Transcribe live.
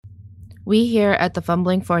We here at the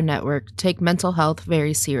Fumbling For Network take mental health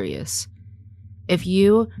very serious. If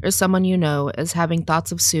you or someone you know is having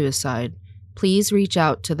thoughts of suicide, please reach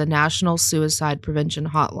out to the National Suicide Prevention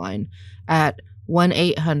Hotline at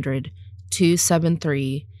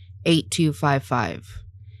 1-800-273-8255.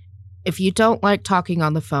 If you don't like talking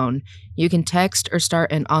on the phone, you can text or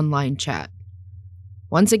start an online chat.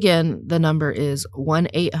 Once again, the number is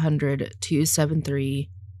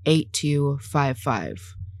 1-800-273-8255.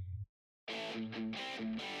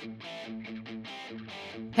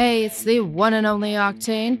 Hey, it's the one and only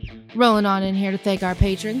Octane, rolling on in here to thank our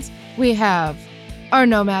patrons. We have our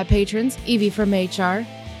Nomad patrons, Evie from HR,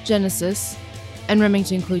 Genesis, and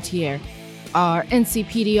Remington Cloutier. Our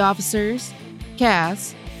NCPD officers,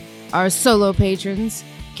 Cass. Our solo patrons,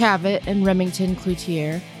 Cavett and Remington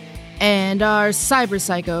Cloutier. And our Cyber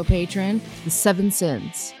Psycho patron, the Seven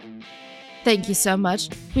Sins. Thank you so much.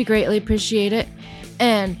 We greatly appreciate it.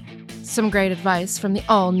 And some great advice from the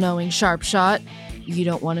all-knowing Sharp Shot. You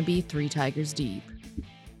don't want to be 3 tigers deep.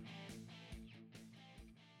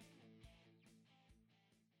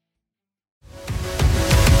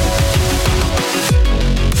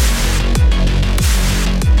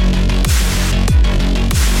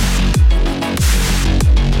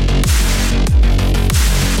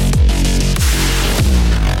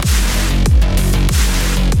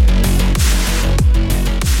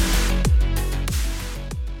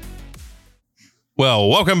 Well,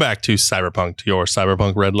 welcome back to Cyberpunk, your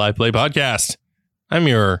Cyberpunk Red Live Play podcast. I'm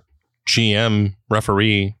your GM,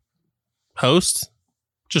 referee, host,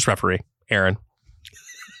 just referee, Aaron.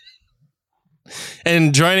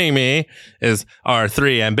 And joining me is our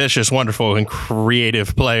 3 ambitious, wonderful, and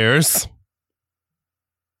creative players.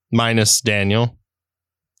 Minus Daniel.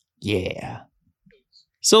 Yeah.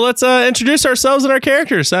 So let's introduce ourselves and our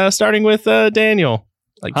characters, starting with Daniel,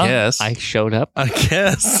 I guess. I showed up. I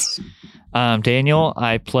guess. Daniel,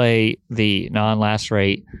 I play the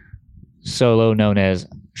non-last-rate solo known as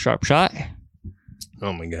Sharp Shot.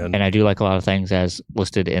 Oh my god. And I do like a lot of things as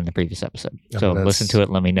listed in the previous episode. So listen to it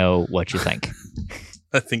and let me know what you think.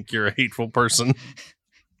 I think you're a hateful person.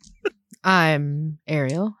 I'm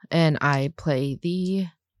Ariel, and I play the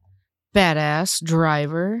badass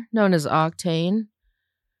driver known as Octane,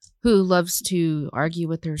 who loves to argue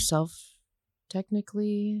with herself,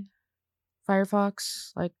 technically.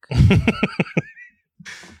 Firefox, like.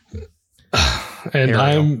 And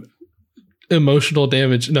I'm emotional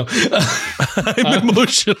damage. No. I'm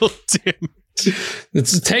emotional damage.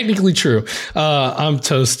 It's technically true. I'm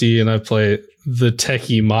Toasty, and I play the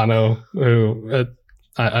techie Mono, who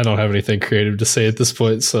I don't have anything creative to say at this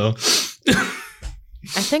point, so.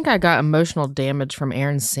 I think I got emotional damage from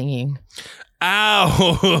Aaron singing.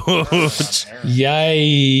 Ouch.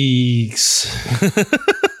 Yikes.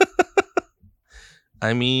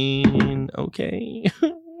 I mean, okay.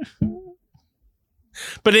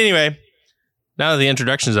 But anyway, now that the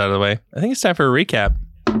introduction's out of the way, I think it's time for a recap.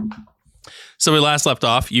 So we last left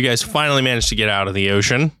off. You guys finally managed to get out of the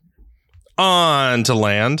ocean onto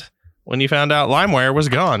land when you found out LimeWire was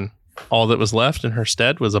gone. All that was left in her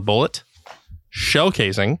stead was a bullet, shell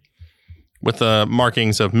casing with the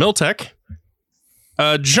markings of Miltech,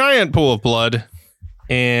 a giant pool of blood,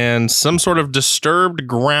 and some sort of disturbed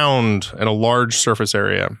ground at a large surface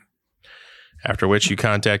area. After which you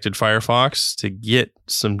contacted Firefox to get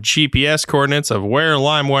some GPS coordinates of where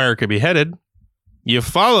LimeWire could be headed. You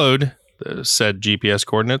followed the said GPS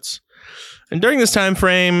coordinates. And during this time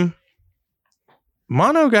frame,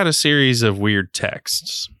 Mono got a series of weird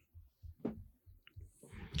texts.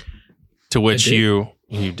 To which you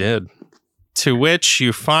did. To which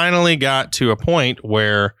you finally got to a point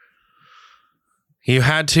where you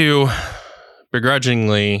had to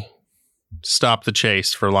begrudgingly stop the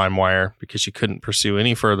chase for LimeWire because you couldn't pursue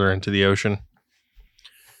any further into the ocean.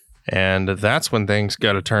 And that's when things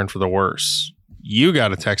got to turn for the worse. You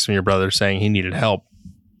got a text from your brother saying he needed help.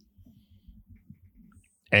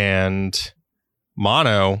 And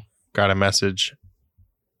Mono got the message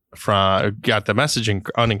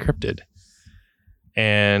unencrypted.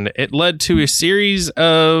 And it led to a series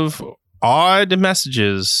of odd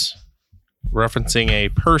messages referencing a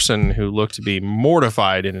person who looked to be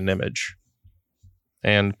mortified in an image,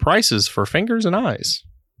 and prices for fingers and eyes.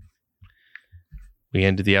 We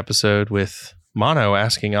ended the episode with Mono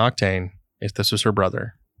asking Octane if this was her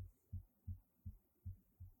brother.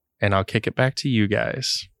 And I'll kick it back to you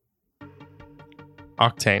guys.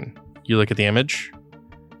 Octane, you look at the image,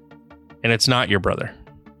 and it's not your brother.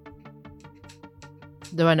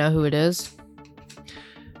 Do I know who it is?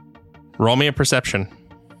 Roll me a perception.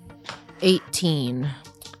 18.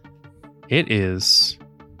 It is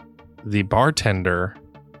the bartender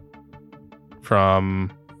from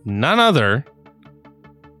none other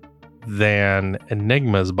than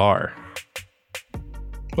Enigma's bar.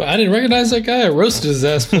 Well, I didn't recognize that guy. I roasted his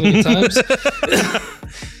ass plenty of times.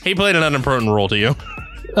 He played an unimportant role to you.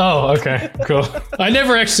 Oh, okay, cool. I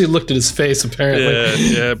never actually looked at his face, apparently.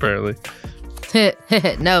 Yeah, apparently.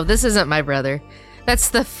 No, this isn't my brother.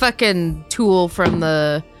 That's the fucking tool from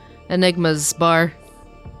the Enigma's bar.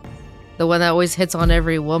 The one that always hits on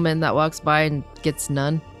every woman that walks by and gets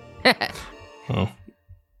none. Oh.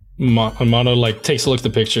 Mono like takes a look at the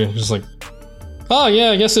picture, just like, oh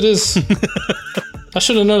yeah, I guess it is. I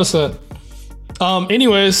should have noticed that.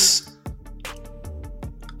 Anyways,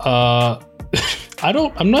 got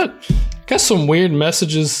some weird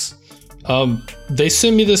messages. They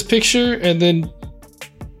sent me this picture and then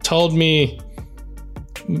told me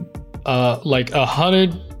like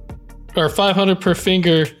 100 or 500 per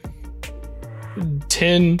finger,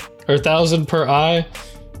 10 or 1,000 per eye.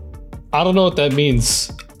 I don't know what that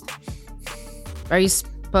means. Are you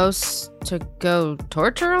supposed to go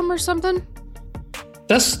torture him or something?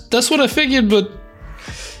 That's what I figured, but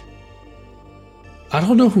I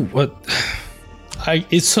don't know what.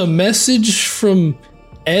 It's a message from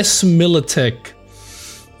S Militech.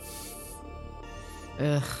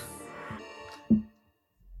 Ugh.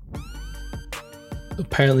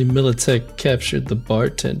 Apparently, Militech captured the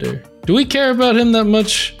bartender. Do we care about him that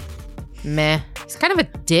much? Meh. He's kind of a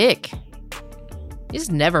dick. He's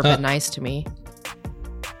never been nice to me.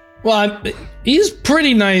 Well, he's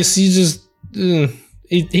pretty nice. He just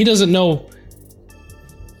he doesn't know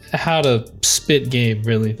how to spit game.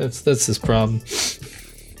 Really, that's his problem.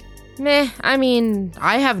 Meh. I mean,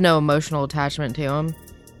 I have no emotional attachment to him.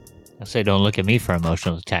 I say don't look at me for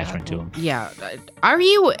emotional attachment to him. Yeah. Are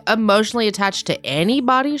you emotionally attached to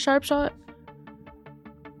anybody, Sharpshot?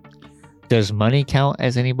 Does money count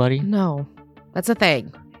as anybody? No. That's a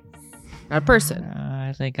thing. Not a person.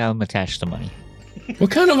 I think I'm attached to money. What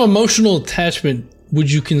kind of emotional attachment would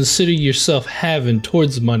you consider yourself having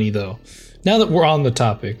towards money, though? Now that we're on the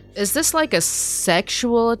topic. Is this like a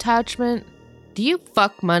sexual attachment? Do you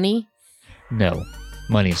fuck money? No.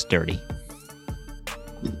 Money's dirty.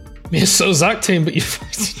 Yeah, so's Octane, but you.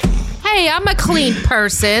 Hey, I'm a clean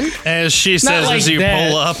person. As she says like as you that.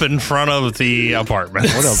 pull up in front of the apartment.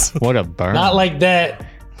 What a burn. Not like that.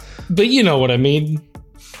 But you know what I mean.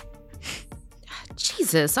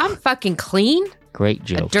 Jesus, I'm fucking clean. Great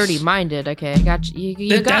jokes. Dirty-minded. Okay, I got you.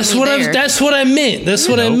 You got That's me what there. that's what I meant. That's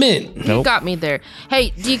what I meant. You Nope. got me there.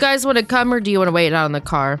 Hey, do you guys want to come or do you want to wait out in the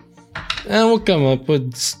car? We'll come up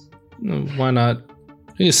with. Why not?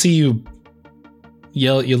 I see you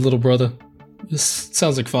yell at your little brother. This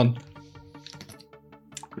sounds like fun.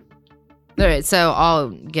 All right, so I'll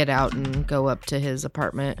get out and go up to his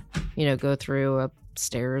apartment. You know, go through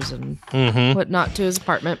upstairs and whatnot to his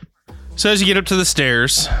apartment. So as you get up to the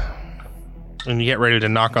stairs and you get ready to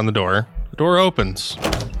knock on the door opens.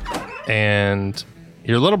 And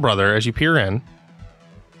your little brother, as you peer in.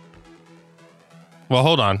 Well,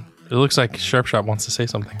 hold on. It looks like Sharpshot wants to say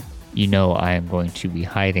something. You know I am going to be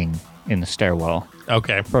hiding in the stairwell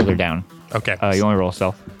Okay. further down. Okay. You want to roll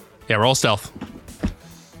stealth? Yeah, roll stealth.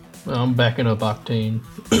 I'm backing up Octane.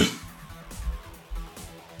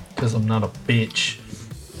 Because I'm not a bitch.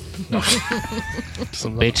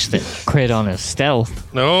 Bitch that crit on his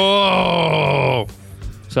stealth. No.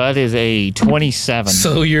 So that is a 27.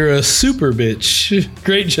 So you're a super bitch.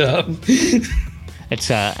 Great job.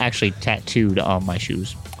 It's actually tattooed on my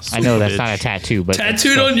shoes. I know that's not a tattoo, but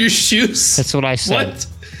Tattooed on your shoes? that's what I said.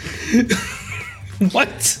 What?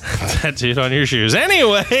 What? Tattooed on your shoes.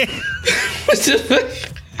 Anyway. What the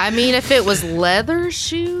fuck? I mean, if it was leather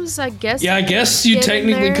shoes, I guess. Yeah, I guess you get in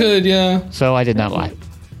technically there. could, yeah. So I did not lie.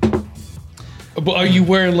 But are you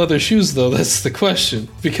wearing leather shoes, though? That's the question.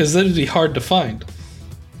 Because that'd be hard to find.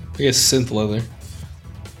 I guess synth leather.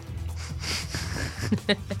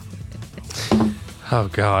 Oh,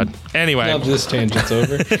 God. Anyway. Now this tangent's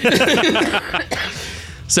over.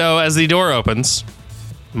 So as the door opens,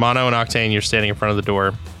 Mono and Octane, you're standing in front of the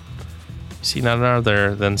door. You see none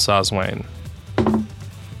other than Soswain.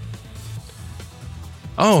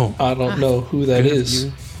 Oh. I don't know who that is.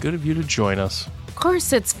 Good of you to join us. Of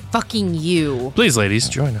course, it's fucking you. Please, ladies,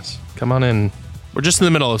 join us. Come on in. We're just in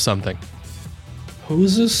the middle of something.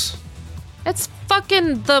 Who's this? It's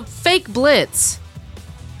fucking the fake Blitz.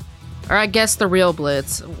 Or I guess the real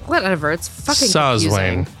Blitz. Whatever. It's fucking Soswain.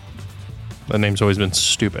 confusing. That name's always been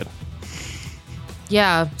stupid.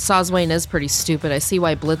 Yeah, Soswain is pretty stupid. I see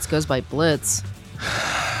why Blitz goes by Blitz.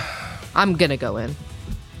 I'm gonna go in.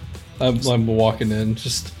 I'm walking in.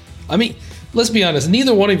 I mean, let's be honest.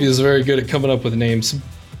 Neither one of you is very good at coming up with names.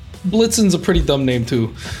 Blitzen's a pretty dumb name,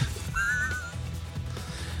 too.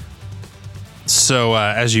 So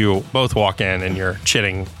as you both walk in and you're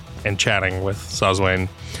chitting and chatting with Sazwain,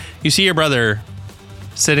 you see your brother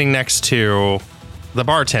sitting next to the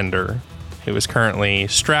bartender, who is currently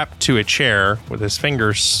strapped to a chair with his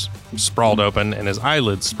fingers sprawled open and his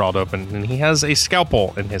eyelids sprawled open, and he has a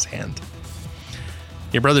scalpel in his hand.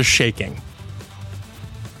 Your brother's shaking,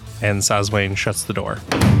 and Sazwain shuts the door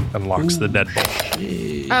and locks the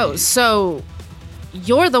deadbolt. Oh, so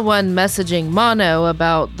you're the one messaging Mono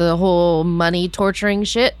about the whole money torturing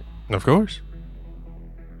shit? Of course.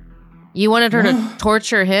 You wanted her to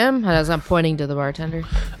torture him? As I'm pointing to the bartender.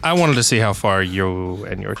 I wanted to see how far you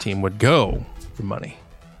and your team would go for money.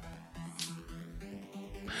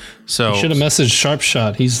 So You should have messaged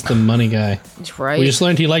Sharpshot. He's the money guy. Right. We just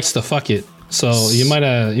learned he likes to fuck it, so you might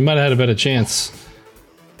have had a better chance.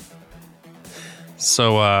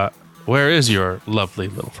 So, where is your lovely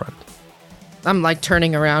little friend? I'm like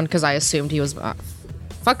turning around because I assumed he was.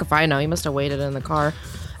 Fuck if I know. He must have waited in the car.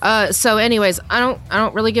 So, anyways, I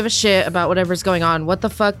don't really give a shit about whatever's going on. What the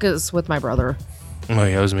fuck is with my brother? Oh,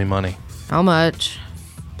 he owes me money. How much?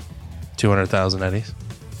 200,000 eddies.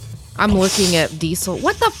 I'm looking at Diesel.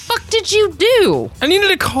 What the fuck did you do? I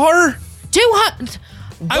needed a car. 200.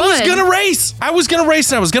 I was gonna race. I was gonna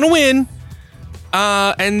race and I was gonna win.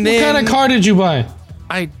 And then What kind of car did you buy?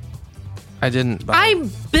 I didn't buy. I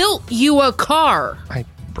built you a car. I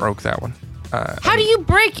broke that one. How do you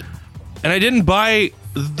break? And I didn't buy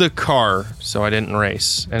the car, so I didn't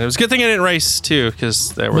race. And it was a good thing I didn't race too,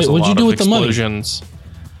 because there was Wait, what'd a you lot do of with the money? explosions.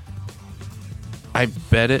 I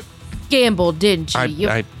bet it. Gamble, didn't you? You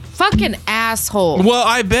I fucking asshole. well,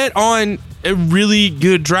 I bet on a really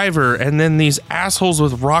good driver, and then these assholes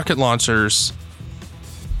with rocket launchers,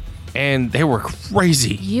 and they were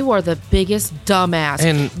crazy. You are the biggest dumbass.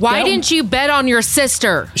 And why that- didn't you bet on your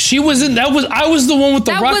sister? She wasn't. I was the one with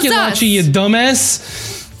the That was rocket us. launcher. You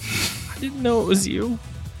dumbass. I didn't know it was you.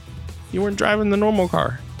 You weren't driving the normal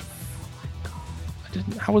car.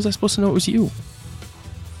 How was I supposed to know it was you?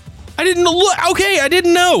 I didn't know. Okay, I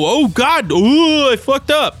didn't know. Oh God. Ooh, I fucked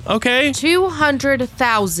up. Okay.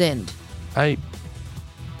 200,000. I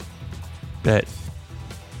bet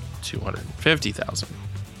 250,000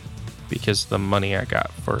 because the money I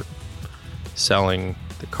got for selling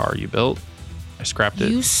the car you built, I scrapped it.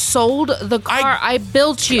 You sold the car I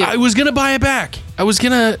built you. I was gonna buy it back. I was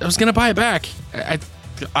gonna buy it back.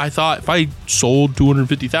 I thought if I sold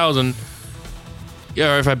 250,000,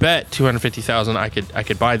 or if I bet 250,000, I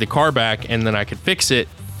could buy the car back and then I could fix it,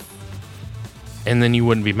 and then you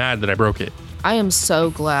wouldn't be mad that I broke it. I am so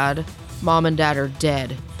glad Mom and Dad are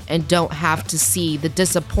dead and don't have to see the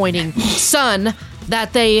disappointing son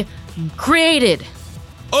that they created.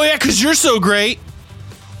 Oh yeah, because you're so great.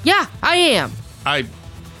 Yeah, I am. I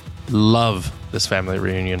love this family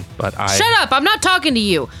reunion, but Shut up. I'm not talking to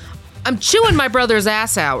you. I'm chewing my brother's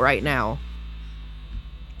ass out right now.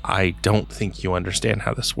 I don't think you understand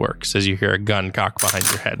how this works, as you hear a gun cock behind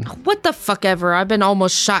your head. What the fuck ever? I've been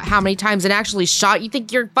almost shot how many times and actually shot? You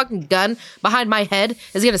think your fucking gun behind my head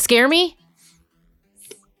is gonna scare me?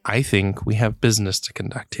 I think we have business to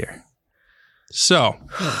conduct here. So,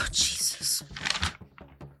 Oh, Jesus.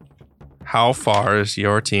 how far is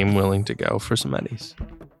your team willing to go for some eddies?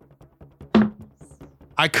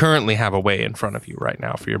 I currently have a way in front of you right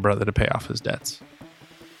now for your brother to pay off his debts.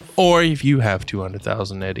 Or if you have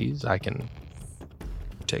 200,000 eddies, I can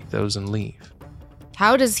take those and leave.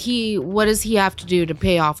 What does he have to do to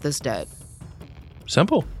pay off this debt?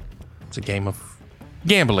 Simple. It's a game of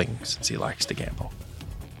gambling, since he likes to gamble.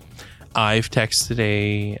 I've texted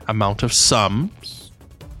a amount of sums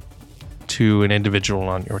to an individual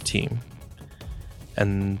on your team.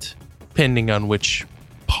 And depending on which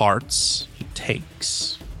parts he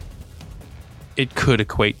takes, it could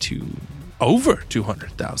equate to over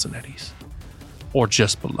 200,000 eddies. Or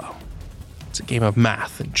just below. It's a game of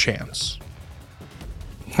math and chance.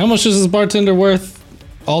 How much is this bartender worth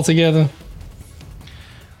altogether?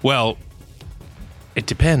 Well, it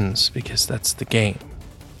depends, because that's the game.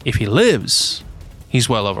 If he lives, he's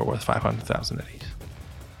well over worth 500,000 eddies.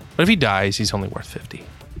 But if he dies, he's only worth 50.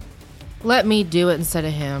 Let me do it instead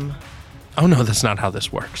of him. Oh no, that's not how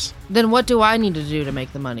this works. Then what do I need to do to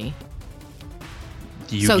make the money?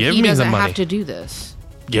 You so give he me the doesn't money. have to do this.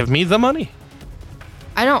 Give me the money.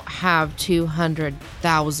 I don't have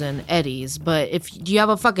 200,000 eddies, but do you have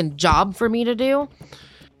a fucking job for me to do?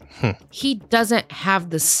 He doesn't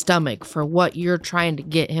have the stomach for what you're trying to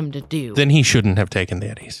get him to do. Then he shouldn't have taken the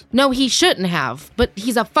eddies. No, he shouldn't have, but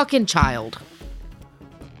he's a fucking child.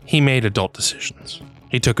 He made adult decisions.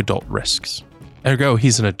 He took adult risks. Ergo,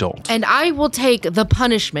 he's an adult. And I will take the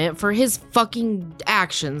punishment for his fucking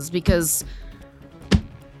actions because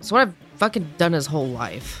it's what I've fucking done his whole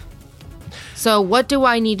life. So what do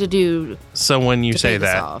I need to do? So when you to say pay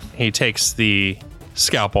this that, off? he takes the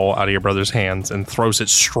scalpel out of your brother's hands and throws it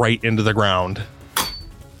straight into the ground.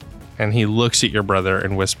 And he looks at your brother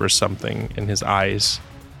and whispers something, and his eyes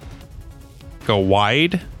go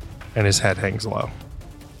wide and his head hangs low.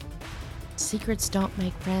 Secrets don't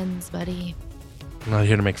make friends, buddy. I'm not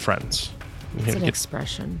here to make friends. I'm It's here to an get-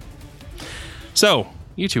 expression. So,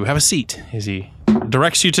 you two have a seat as he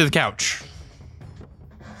directs you to the couch.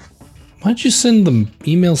 Why'd you send the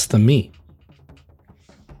emails to me?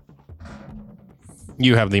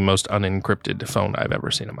 You have the most unencrypted phone I've ever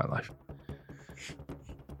seen in my life.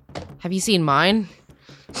 Have you seen mine?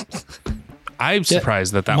 I'm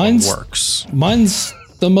surprised that one mine's- works. Mine's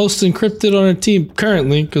the most encrypted on our team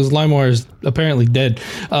currently because LimeWire is apparently dead.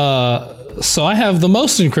 So I have the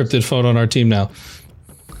most encrypted phone on our team now.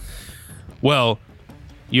 Well,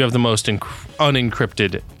 you have the most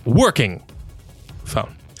unencrypted working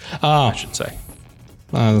phone, Oh, I should say.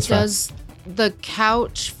 that's right. Does the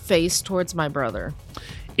couch face towards my brother?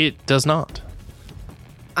 It does not.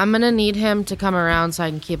 I'm gonna need him to come around so I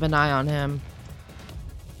can keep an eye on him.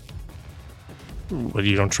 What,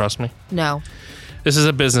 you don't trust me? No. This is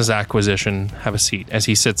a business acquisition. Have a seat as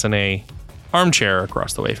he sits in a armchair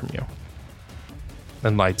across the way from you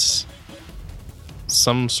and lights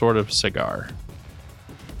some sort of cigar.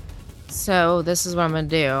 So this is what I'm gonna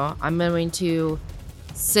do. I'm going to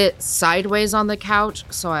sit sideways on the couch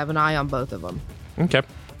so I have an eye on both of them. Okay.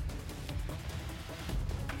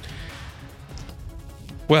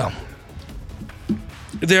 Well,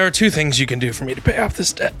 there are two things you can do for me to pay off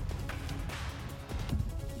this debt.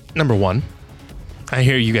 Number one, I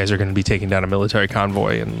hear you guys are going to be taking down a military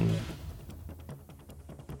convoy in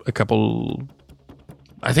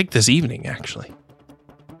I think this evening, actually.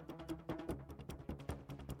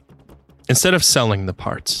 Instead of selling the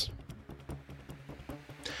parts,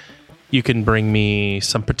 you can bring me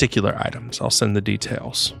some particular items. I'll send the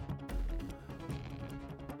details.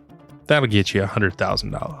 That'll get you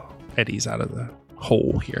 $100,000 eddies out of the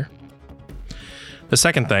hole here. The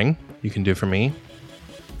second thing you can do for me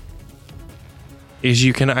is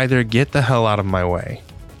you can either get the hell out of my way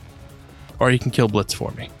or you can kill Blitz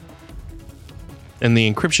for me. And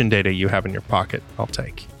the encryption data you have in your pocket, I'll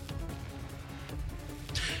take.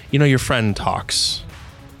 You know, your friend talks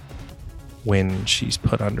when she's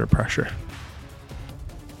put under pressure.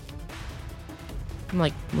 I'm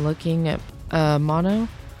like looking at Mono.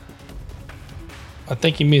 I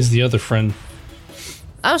think he means the other friend.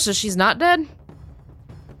 Oh, so she's not dead?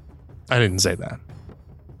 I didn't say that.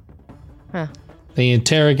 Huh. They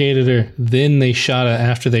interrogated her, then they shot her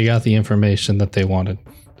after they got the information that they wanted.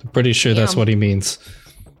 I'm pretty sure that's Damn. what he means.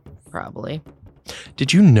 Probably.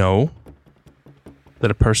 Did you know that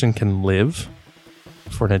a person can live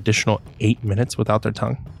for an additional 8 minutes without their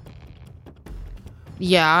tongue?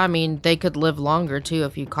 Yeah, I mean, they could live longer too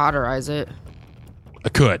if you cauterize it. I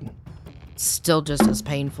could. It's still just as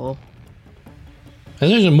painful. And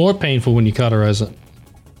there's more painful when you cauterize it.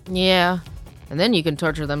 Yeah. And then you can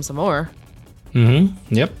torture them some more.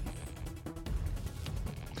 Mm-hmm. Yep.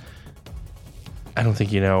 I don't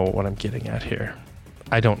think you know what I'm getting at here.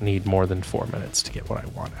 I don't need more than 4 minutes to get what I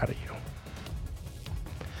want out of you.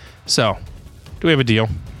 So, do we have a deal?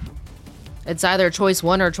 It's either choice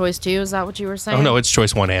 1 or choice 2. Is that what you were saying? Oh, no, it's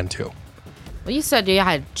choice 1 and 2. Well, you said you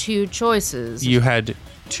had 2 choices. You had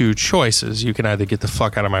 2 choices. You can either get the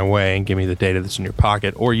fuck out of my way and give me the data that's in your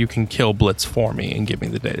pocket, or you can kill Blitz for me and give me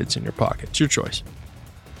the data that's in your pocket. It's your choice.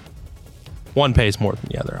 One pays more than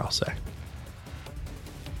the other, I'll say.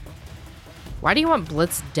 Why do you want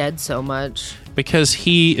Blitz dead so much? Because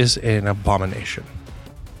he is an abomination.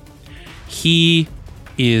 He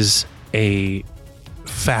is a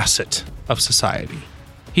facet of society.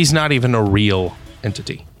 He's not even a real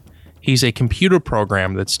entity. He's a computer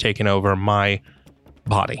program that's taken over my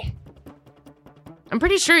body. I'm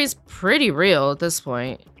pretty sure he's pretty real at this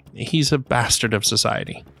point. He's a bastard of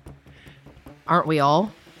society. Aren't we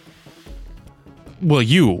all? Well,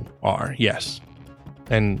 you are, yes.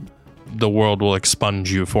 And the world will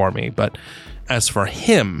expunge you for me. But as for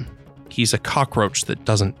him, he's a cockroach that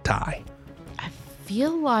doesn't die. I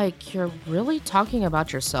feel like you're really talking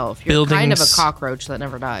about yourself. You're kind of a Buildings- cockroach that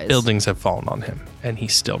never dies. Buildings have fallen on him, and he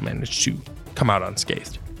still managed to come out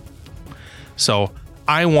unscathed. So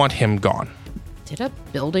I want him gone. Did a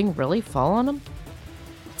building really fall on him?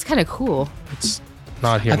 It's kind of cool. It's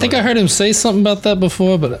not him. I think I heard him say something about that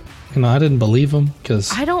before, but I didn't believe him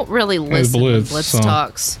because I don't really listen to Blitz, Blitz so-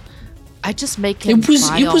 talks. I just make him it was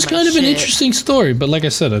buy all my kind of an shit. interesting story. But like I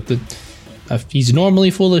said, he's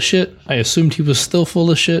normally full of shit. I assumed he was still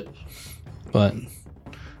full of shit, but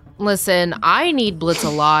Listen, I need Blitz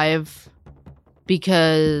alive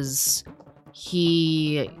because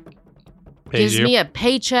he gives me a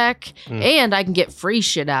paycheck and I can get free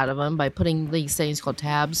shit out of him by putting these things called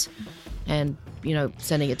tabs and,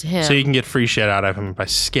 sending it to him. So you can get free shit out of him by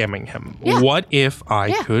scamming him. Yeah. What if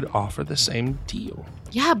I could offer the same deal?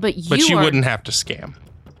 Yeah, but you wouldn't have to scam.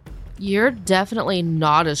 You're definitely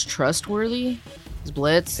not as trustworthy as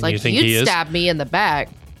Blitz. And like, you think he you'd is? stab me in the back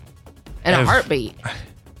in a heartbeat.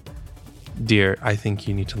 Dear, I think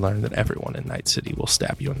you need to learn that everyone in Night City will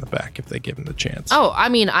stab you in the back if they give him the chance. Oh, I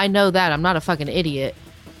mean, I know that. I'm not a fucking idiot.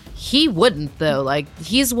 He wouldn't, though. Like,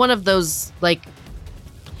 he's one of those, like,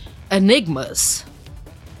 enigmas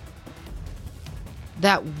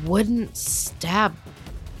that wouldn't stab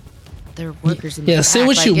their workers in the back. Say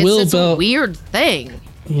what you will it's about... a weird thing.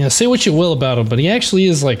 Yeah, say what you will about him, but he actually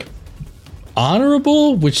is, like,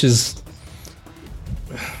 honorable, which is...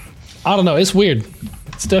 I don't know. It's weird.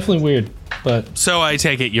 It's definitely weird, but... So I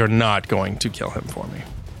take it you're not going to kill him for me.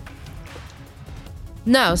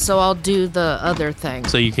 No, so I'll do the other thing.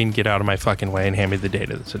 So you can get out of my fucking way and hand me the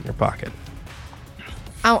data that's in your pocket.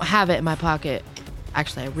 I don't have it in my pocket.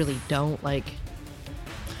 Actually, I really don't. Like...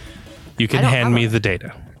 You can hand me the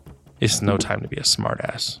data. It's no time to be a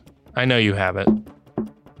smartass. I know you have it.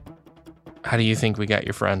 How do you think we got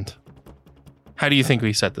your friend? How do you think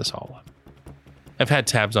we set this all up? I've had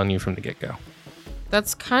tabs on you from the get-go.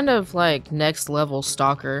 That's kind of like next level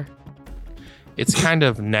stalker. It's kind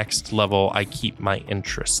of next level. I keep my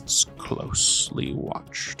interests closely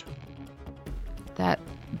watched.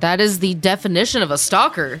 That is the definition of a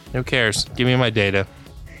stalker. Who cares? Give me my data.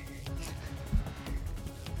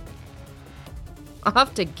 I'll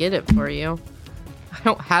have to get it for you. I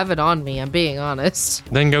don't have it on me, I'm being honest.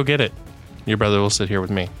 Then go get it. Your brother will sit here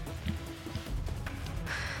with me.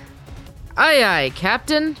 Aye, aye,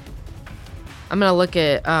 Captain. I'm gonna look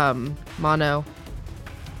at, Mono.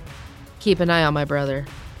 Keep an eye on my brother.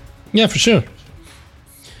 Yeah, for sure.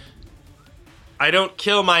 I don't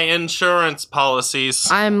kill my insurance policies.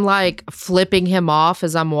 I'm, like, flipping him off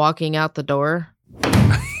as I'm walking out the door.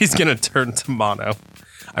 He's gonna turn to Mono.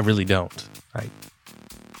 I really don't.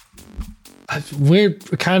 We're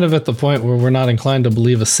kind of at the point where we're not inclined to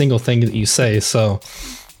believe a single thing that you say, so...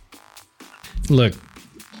 Look,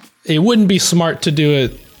 it wouldn't be smart to do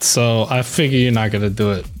it, so I figure you're not gonna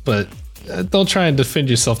do it, but don't try and defend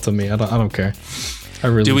yourself to me. I don't care. I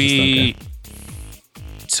really do just we... don't care.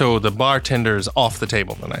 So the bartender's off the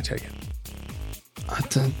table, then I take it.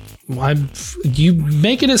 You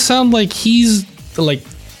making it sound like he's like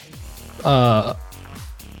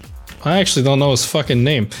I actually don't know his fucking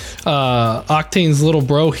name. Octane's little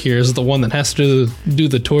bro here is the one that has to do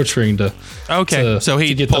the torturing to so he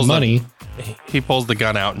to get pulls the money. He pulls the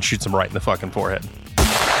gun out and shoots him right in the fucking forehead.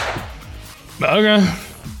 Okay.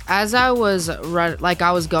 As I was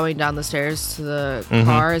I was going down the stairs to the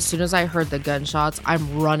car, as soon as I heard the gunshots,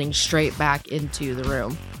 I'm running straight back into the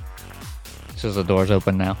room. So the door's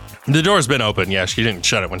open now. The door's been open, yeah. She didn't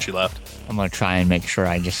shut it when she left. I'm gonna try and make sure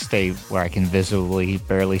I just stay where I can visibly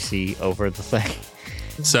barely see over the thing.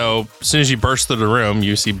 So as soon as you burst through the room,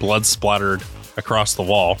 you see blood splattered across the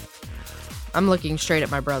wall. I'm looking straight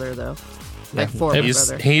at my brother, though. Like, for my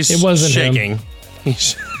brother. He's It wasn't shaking. him.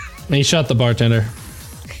 He shot the bartender.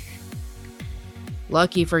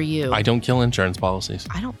 Lucky for you. I don't kill insurance policies.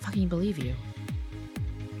 I don't fucking believe you.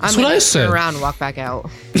 That's I'm what gonna I said. turn around and walk back out.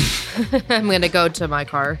 I'm gonna go to my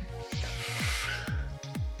car.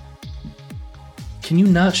 Can you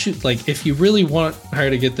not shoot? Like, if you really want her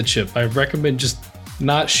to get the chip, I recommend just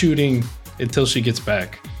not shooting until she gets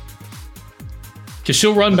back. Because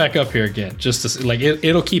she'll run back up here again. Just to, like,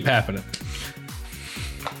 it'll keep happening.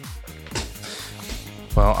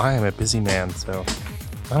 Well, I am a busy man, so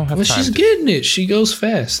I don't have Well, time. she's getting it. She goes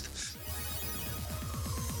fast.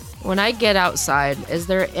 When I get outside, is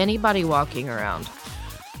there anybody walking around?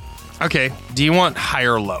 Okay, do you want high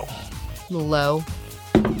or low? Low.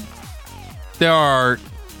 There are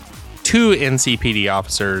 2 NCPD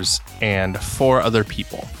officers and 4 other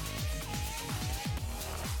people.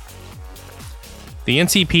 The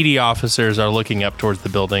NCPD officers are looking up towards the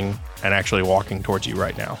building and actually walking towards you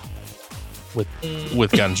right now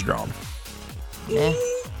with guns drawn.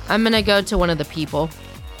 I'm gonna go to one of the people.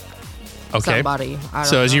 Okay. Somebody. I don't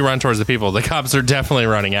So as know. you run towards the people, the cops are definitely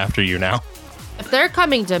running after you now. If they're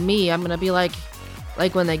coming to me, I'm gonna be like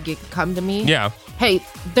when they come to me. Yeah. Hey,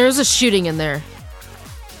 there's a shooting in there.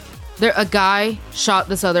 A guy shot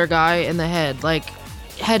this other guy in the head. Like,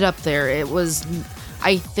 head up there. It was,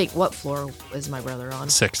 I think, what floor is my brother on?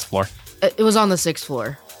 6th floor. It was on the 6th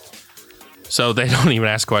floor. So they don't even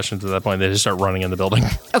ask questions at that point. They just start running in the building.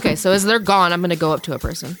 Okay, so as they're gone, I'm going to go up to a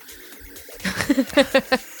person.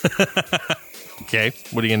 Okay,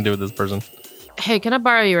 what are you going to do with this person? Hey, can I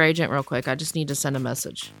borrow your agent real quick? I just need to send a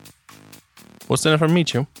message. What's in it for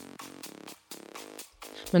meet you?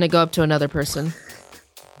 I'm going to go up to another person.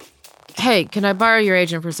 Hey, can I borrow your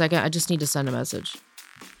agent for a second? I just need to send a message.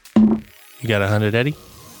 You got 100, Eddie?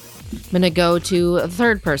 I'm going to go to a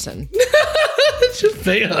third person. Just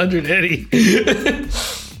pay 100, Eddie.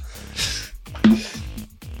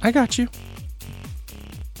 I got you.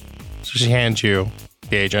 So she hands you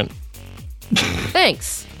the agent.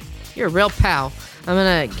 Thanks. You're a real pal. I'm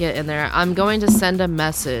going to get in there. I'm going to send a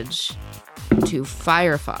message to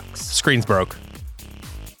Firefox. Screen's broke.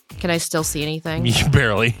 Can I still see anything? You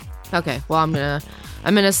barely. Okay. Well, I'm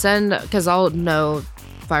gonna send, because I'll know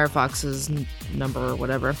Firefox's number or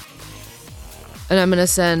whatever. And I'm gonna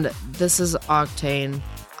send, this is Octane.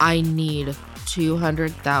 I need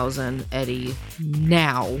 200,000 Eddie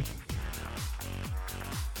now.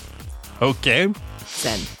 Okay.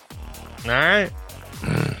 Send. All right.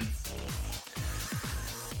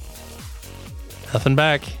 Nothing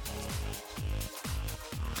back.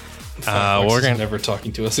 We're gonna never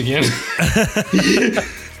talking to us again.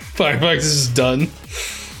 Firefox is done.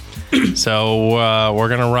 So we're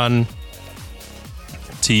gonna run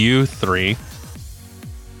to you three.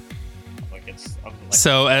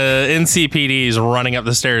 So NCPD is running up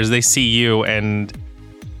the stairs. They see you, and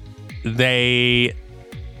they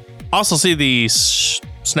also see the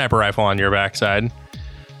sniper rifle on your backside,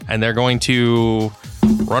 and they're going to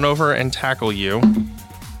run over and tackle you.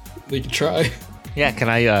 They can try. Yeah, can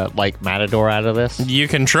I like Matador out of this? You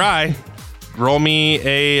can try. Roll me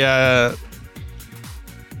a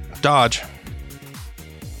dodge.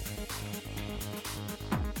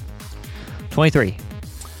 23.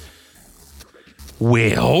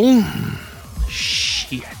 Well,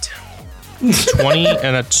 shit. 20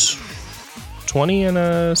 and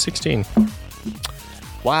a 16.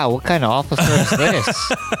 Wow, what kind of officer is this?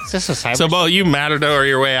 Is this a cyber? So, Bo, you matador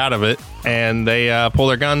your way out of it, and they pull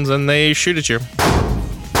their guns and they shoot at you.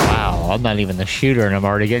 Wow, I'm not even the shooter, and I'm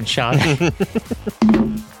already getting shot.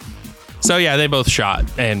 So, yeah, they both shot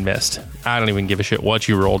and missed. I don't even give a shit what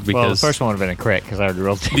you rolled because... Well, the first one would have been a crit because I already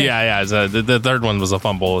rolled 2. Yeah. So the third one was a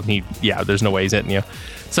fumble, and there's no way he's hitting you.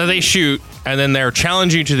 So they shoot, and then they're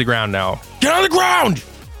challenging you to the ground now. Get on the ground!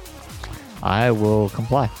 I will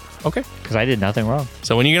comply Okay. because I did nothing wrong.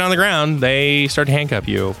 So when you get on the ground, they start to handcuff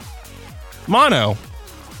you. Mono,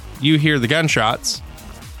 you hear the gunshots,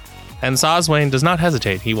 and Soswain does not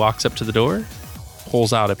hesitate. He walks up to the door,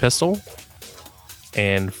 pulls out a pistol,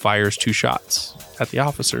 and fires 2 shots at the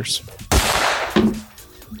officers. Oh,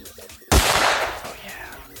 yeah.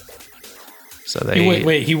 So they...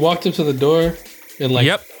 Wait. He walked up to the door and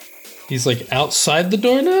Yep. He's like outside the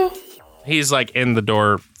door now? He's like in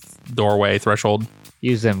the doorway threshold.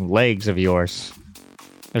 Use them legs of yours.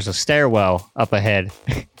 There's a stairwell up ahead.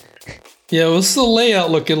 Yeah, what's the layout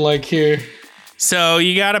looking like here? So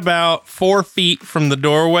you got about 4 feet from the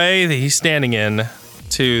doorway that he's standing in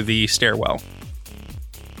to the stairwell.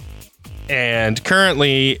 And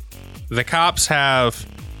currently, the cops have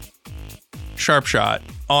Sharp Shot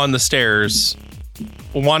on the stairs.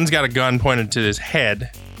 One's got a gun pointed to his head,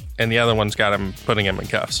 and the other one's got him putting him in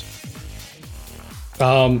cuffs.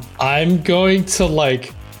 I'm going to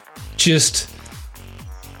just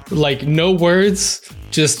no words,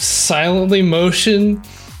 just silently motion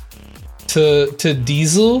to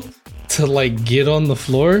Diesel to get on the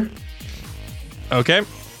floor. Okay.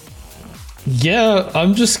 Yeah,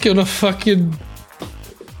 I'm just gonna fucking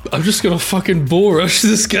bull rush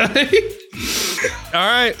this guy. All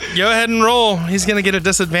right, go ahead and roll. He's going to get a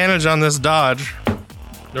disadvantage on this dodge.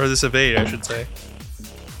 Or this evade, I should say.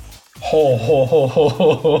 Ho, ho, ho, ho,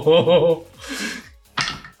 ho, ho, ho.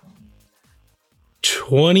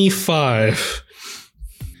 25.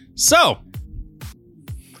 So,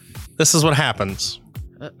 this is what happens.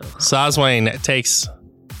 Soswain takes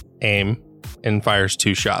aim and fires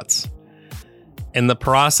 2 shots. In the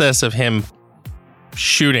process of him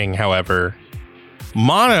shooting, however,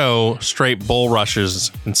 Mono straight bull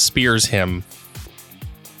rushes and spears him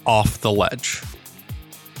off the ledge.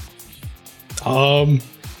 I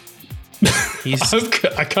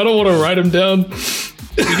kind of want to write him down.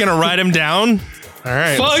 You gonna write him down? All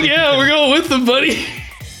right. Fuck yeah, we're going with him, buddy.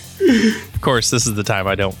 Of course, this is the time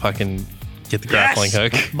I don't fucking get the grappling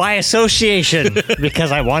hook. By association,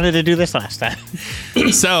 because I wanted to do this last time.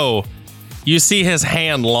 So, you see his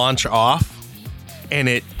hand launch off, and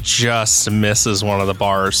it just misses one of the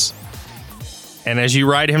bars. And as you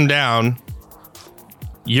ride him down,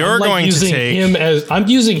 You're going to take I'm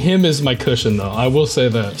using him as my cushion, though. I will say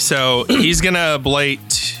that. So he's gonna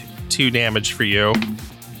ablate 2 damage for you,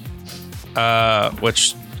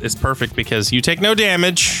 which is perfect because you take no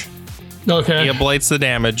damage. Okay. He ablates the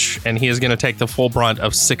damage, and he is gonna take the full brunt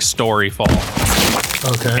of 6-story fall.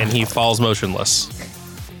 Okay. And he falls motionless.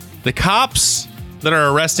 The cops that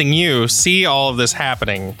are arresting you see all of this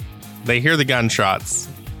happening. They hear the gunshots.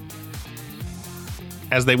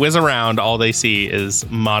 As they whiz around, all they see is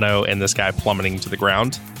Mono and this guy plummeting to the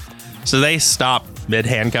ground. So they stop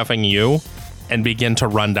mid-handcuffing you and begin to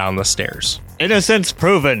run down the stairs. Innocence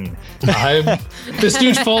proven. This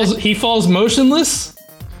dude falls motionless?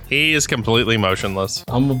 He is completely motionless.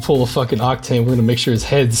 I'm gonna pull a fucking Octane. We're gonna make sure his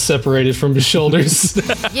head's separated from his shoulders.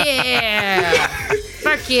 Yeah!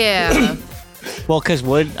 Fuck yeah! Well, because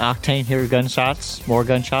would Octane hear gunshots? More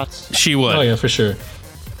gunshots? She would. Oh yeah, for sure.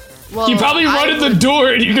 Well, You probably run in the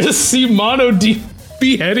door and you're gonna see Mono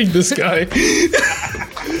beheading this guy.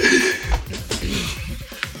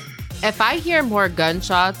 If I hear more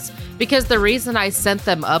gunshots, because the reason I sent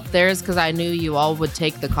them up there is because I knew you all would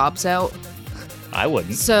take the cops out. I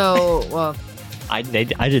wouldn't. So, well, I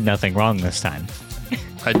did nothing wrong this time.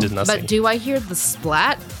 I did nothing. but do I hear the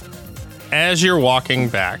splat? As you're walking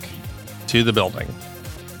back to the building,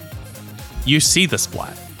 you see the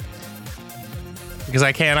splat. Because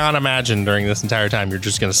I cannot imagine during this entire time you're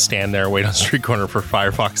just going to stand there and wait on street corner for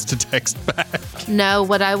Firefox to text back. No,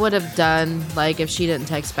 what I would have done, like if she didn't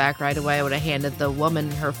text back right away, I would have handed the woman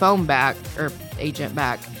her phone back, or agent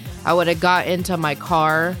back. I would have got into my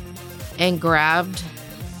car and grabbed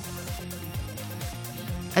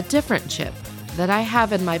a different chip that I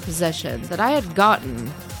have in my possession that I had gotten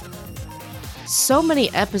so many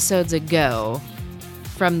episodes ago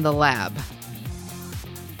from the lab.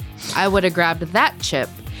 I would have grabbed that chip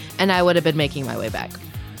and I would have been making my way back.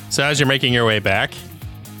 So as you're making your way back,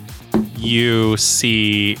 you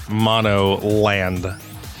see Mono land.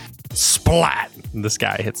 Splat! This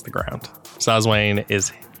guy hits the ground. Sazwain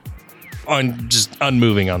is just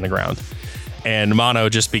unmoving on the ground. And Mono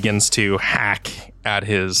just begins to hack at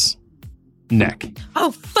his neck.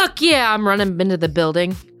 Oh, fuck yeah! I'm running into the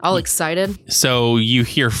building, all excited. So you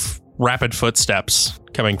hear rapid footsteps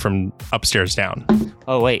coming from upstairs down.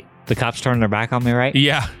 Oh, wait. The cops turned their back on me, right?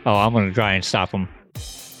 Yeah. Oh, I'm going to try and stop them.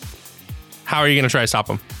 How are you going to try to stop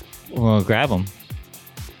him? Well, grab them.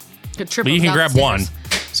 But you can grab one.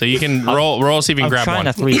 So you can roll see if you can grab one.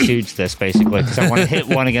 I'm trying to 3-2 this, basically, because I want to hit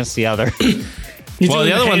one against the other. Well,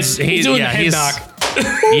 the other one's... He's doing the head knock.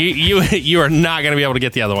 You are not going to be able to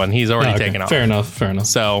get the other one. He's already taken off. Fair enough.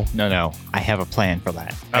 So... No. I have a plan for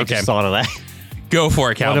that. I Okay. just thought of that. Go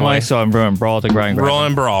for it, Cowboy. What am I? So I'm doing brawl to grind. Roll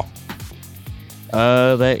and brawl.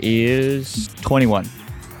 That is 21.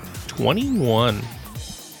 21.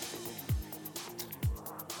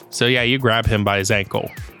 So yeah, you grab him by his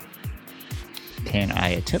ankle. Can I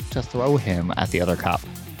attempt to throw him at the other cop?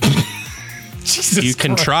 Jesus You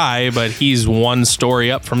can Christ. try, but he's 1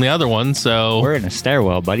 story up from the other one, so We're in a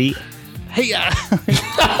stairwell, buddy. Hey,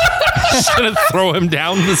 just gonna throw him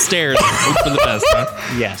down the stairs and hope for the best,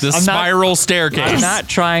 huh? yes. The I'm spiral staircase. I'm not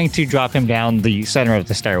trying to drop him down the center of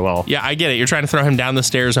the stairwell. Yeah, I get it. You're trying to throw him down the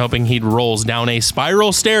stairs, hoping he rolls down a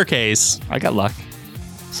spiral staircase. I got luck.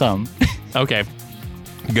 Some. Okay.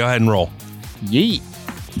 Go ahead and roll. Yeet.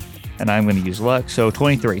 And I'm going to use luck, so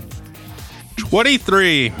 23.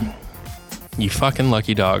 23. You fucking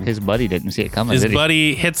lucky dog. His buddy didn't see it coming, His did he?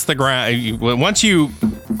 buddy hits the ground. Once you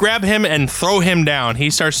grab him and throw him down, he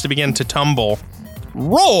starts to begin to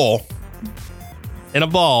roll in a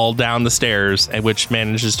ball down the stairs, which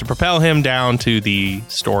manages to propel him down to the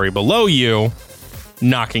story below you,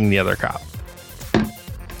 knocking the other cop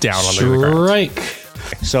down on the ground. Strike.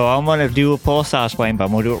 So I'm going to do a pull sauce plane, but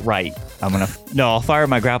I'm going to do it right. I'll fire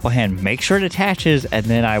my grapple hand, make sure it attaches, and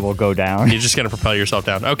then I will go down. You're just going to propel yourself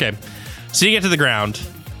down. Okay. So you get to the ground.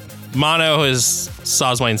 Mono has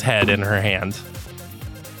Sazwain's head in her hand.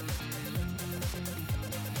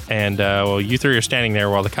 And, you three are standing there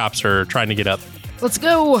while the cops are trying to get up. Let's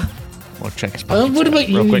go. We'll check his pockets What about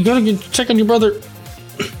you? real You quick. gotta check on your brother.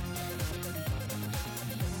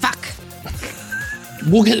 Fuck.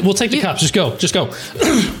 We'll take the cops. Just go.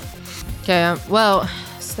 Okay, well,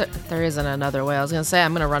 there isn't another way. I was going to say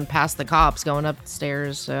I'm going to run past the cops going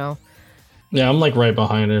upstairs, so... Yeah, I'm like right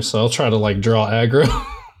behind her, so I'll try to like draw aggro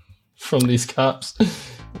from these cops.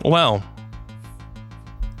 Well,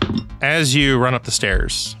 as you run up the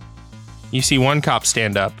stairs, you see one cop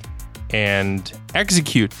stand up and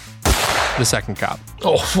execute the second cop.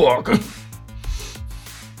 Oh, fuck.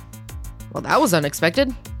 Well, that was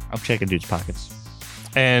unexpected. I'm checking dude's pockets.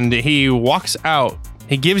 And he walks out.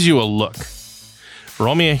 He gives you a look.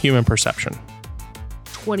 Roll me a human perception.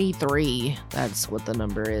 23. That's what the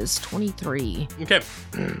number is. 23. Okay.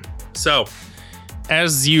 So,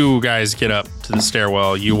 as you guys get up to the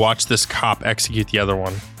stairwell, you watch this cop execute the other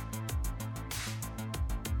one.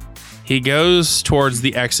 He goes towards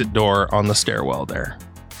the exit door on the stairwell there.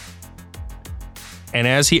 And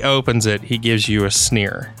as he opens it, he gives you a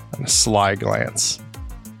sneer and a sly glance.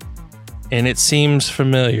 And it seems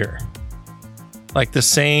familiar. Like the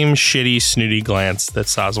same shitty, snooty glance that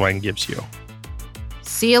Sazwine gives you.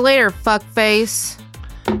 See you later, fuckface.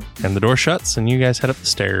 And the door shuts, and you guys head up the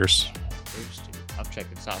stairs. I'm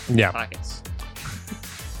checking Yeah. pockets.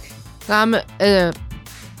 So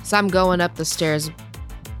I'm going up the stairs.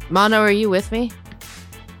 Mono, are you with me?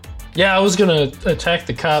 Yeah, I was gonna attack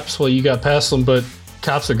the cops while you got past them, but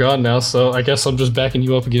cops are gone now, so I guess I'm just backing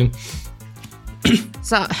you up again.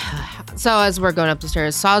 So as we're going up the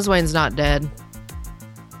stairs, Sazwane's not dead.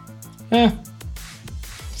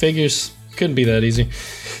 Figures. Couldn't be that easy.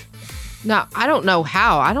 No, I don't know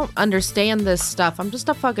how. I don't understand this stuff. I'm just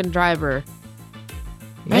a fucking driver.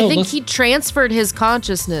 I think he transferred his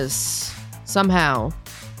consciousness somehow.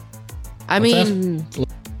 I mean,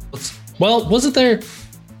 well, wasn't there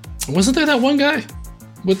that one guy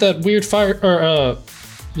with that weird fire or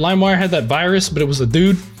LimeWire had that virus, but it was a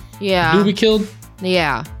dude? yeah, Dude we killed?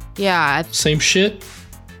 yeah. Same shit?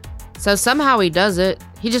 So somehow he does it.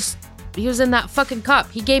 He was in that fucking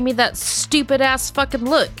cup. He gave me that stupid ass fucking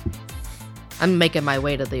look. I'm making my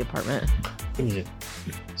way to the apartment.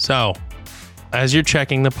 So, as you're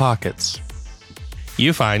checking the pockets,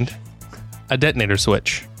 you find a detonator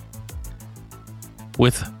switch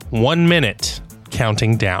with 1 minute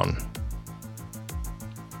counting down.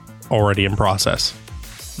 Already in process.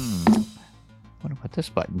 Wonder what this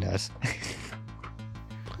button does.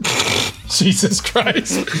 Jesus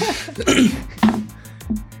Christ.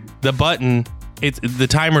 The button, the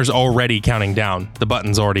timer's already counting down. The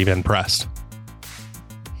button's already been pressed.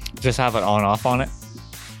 Just have it on off on it.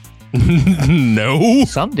 No.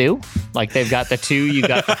 Some do. Like they've got the 2, you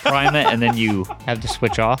got the prime it, and then you have to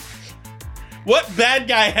switch off. What bad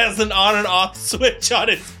guy has an on and off switch on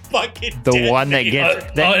his fucking The one that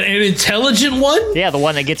gets An intelligent one? yeah, the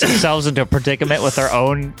one that gets themselves into a predicament with their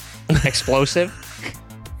own explosive.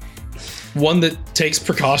 One that takes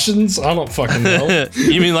precautions? I don't fucking know.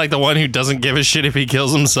 You mean like the one who doesn't give a shit if he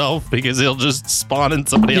kills himself because he'll just spawn in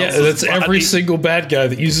somebody Yeah, else's that's body? every single bad guy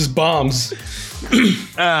that uses bombs.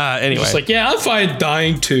 Anyway. Just like, yeah, I'm fine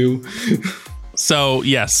dying too. So,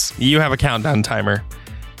 yes, you have a countdown timer.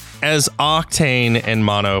 As Octane and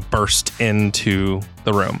Mono burst into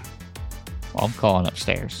the room. Well, I'm calling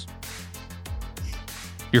upstairs.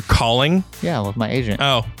 You're calling? Yeah, with my agent.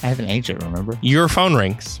 Oh, I have an agent, remember? your phone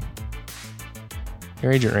rings.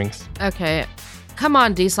 Your agent rings. Okay. Come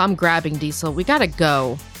on, Diesel. I'm grabbing Diesel. We gotta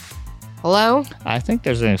go. Hello? I think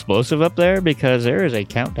there's an explosive up there because there is a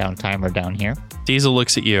countdown timer down here. Diesel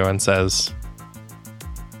looks at you and says,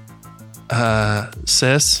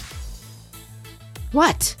 sis?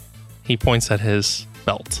 What? He points at his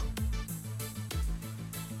belt,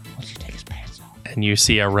 Once you take his pants off. and you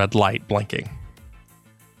see a red light blinking.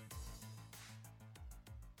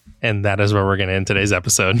 And that is where we're going to end today's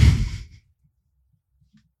episode.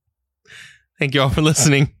 Thank you all for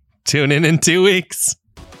listening. Tune in 2 weeks.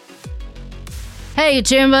 Hey,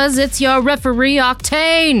 Jimbas, it's your referee,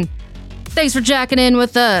 Octane. Thanks for jacking in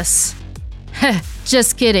with us.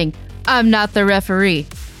 Just kidding. I'm not the referee.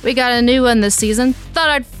 We got a new one this season. Thought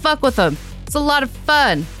I'd fuck with them. It's a lot of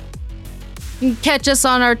fun. You can catch us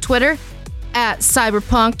on our Twitter at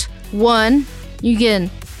Cyberpunked1. You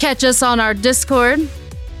can catch us on our Discord.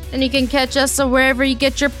 And you can catch us wherever you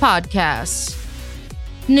get your podcasts.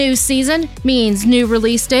 New season means new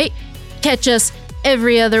release date. Catch us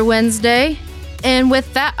every other Wednesday. And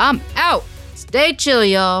with that, I'm out. Stay chill,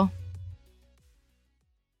 y'all.